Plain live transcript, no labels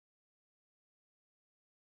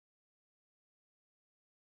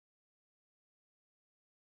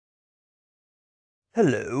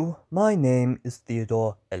Hello, my name is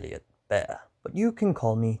Theodore Elliot Bear, but you can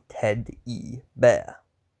call me Ted E. Bear.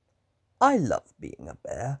 I love being a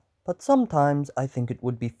bear, but sometimes I think it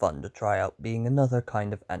would be fun to try out being another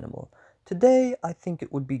kind of animal. Today, I think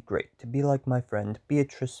it would be great to be like my friend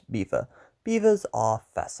Beatrice Beaver. Beavers are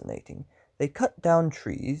fascinating. They cut down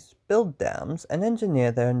trees, build dams, and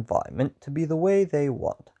engineer their environment to be the way they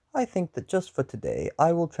want. I think that just for today,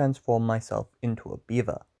 I will transform myself into a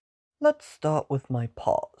beaver. Let's start with my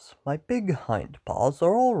paws. My big hind paws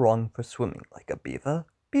are all wrong for swimming like a beaver.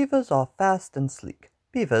 Beavers are fast and sleek.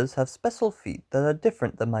 Beavers have special feet that are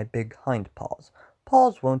different than my big hind paws.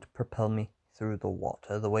 Paws won't propel me through the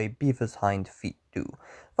water the way beavers' hind feet do.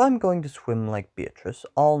 If I'm going to swim like Beatrice,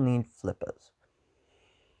 I'll need flippers.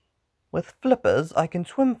 With flippers, I can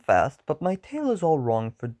swim fast, but my tail is all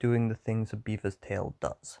wrong for doing the things a beaver's tail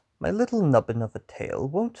does. My little nubbin of a tail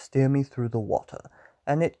won't steer me through the water,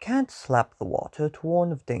 and it can't slap the water to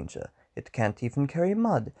warn of danger. It can't even carry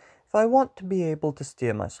mud. If I want to be able to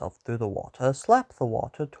steer myself through the water, slap the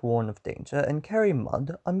water to warn of danger, and carry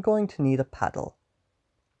mud, I'm going to need a paddle.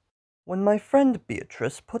 When my friend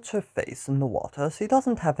Beatrice puts her face in the water, she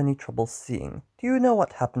doesn't have any trouble seeing. Do you know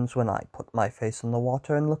what happens when I put my face in the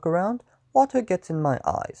water and look around? Water gets in my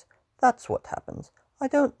eyes. That's what happens. I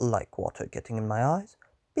don't like water getting in my eyes.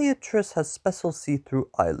 Beatrice has special see-through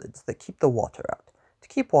eyelids that keep the water out. To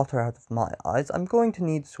keep water out of my eyes, I'm going to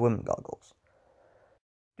need swim goggles.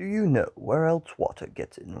 Do you know where else water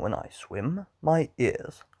gets in when I swim? My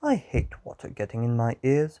ears. I hate water getting in my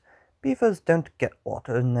ears. Beavers don't get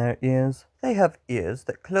water in their ears. They have ears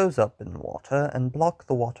that close up in water and block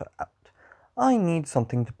the water out. I need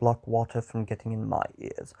something to block water from getting in my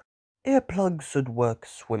ears. Earplugs should work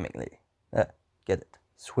swimmingly. Get it?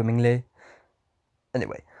 Swimmingly?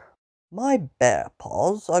 Anyway, my bear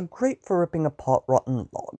paws are great for ripping apart rotten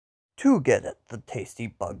logs to get at the tasty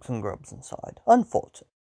bugs and grubs inside. Unfortunately,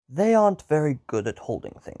 they aren't very good at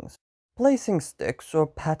holding things, placing sticks or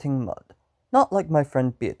patting mud. Not like my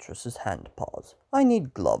friend Beatrice's hand paws. I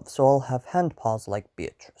need gloves, so I'll have hand paws like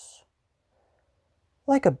Beatrice.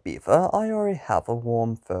 Like a beaver, I already have a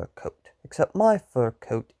warm fur coat, except my fur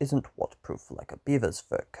coat isn't waterproof like a beaver's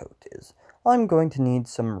fur coat is. I'm going to need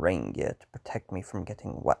some rain gear to protect me from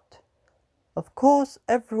getting wet. Of course,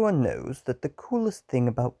 everyone knows that the coolest thing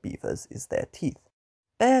about beavers is their teeth.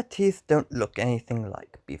 Bear teeth don't look anything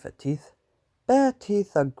like beaver teeth. Bear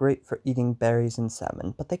teeth are great for eating berries and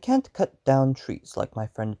salmon, but they can't cut down trees like my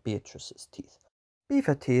friend Beatrice's teeth.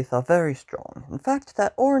 Beaver teeth are very strong. In fact,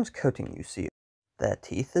 that orange coating you see, their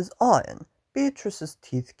teeth is iron. Beatrice's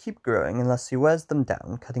teeth keep growing unless she wears them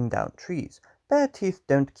down cutting down trees. Bear teeth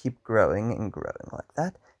don't keep growing and growing like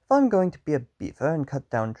that. If I'm going to be a beaver and cut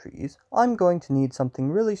down trees, I'm going to need something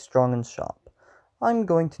really strong and sharp. I'm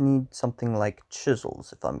going to need something like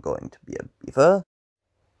chisels if I'm going to be a beaver.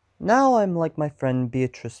 Now I'm like my friend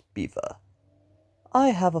Beatrice Beaver. I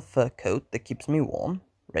have a fur coat that keeps me warm,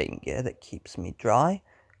 rain gear that keeps me dry,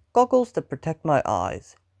 goggles that protect my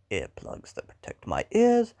eyes, earplugs that protect my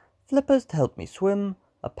ears, flippers to help me swim,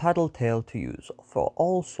 a paddle tail to use for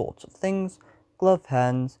all sorts of things, glove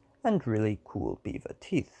hands, and really cool beaver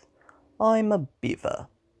teeth. I'm a beaver.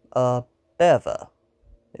 A beaver,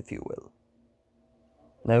 if you will.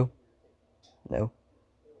 No? No?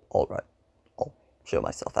 Alright. I'll show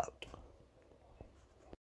myself out.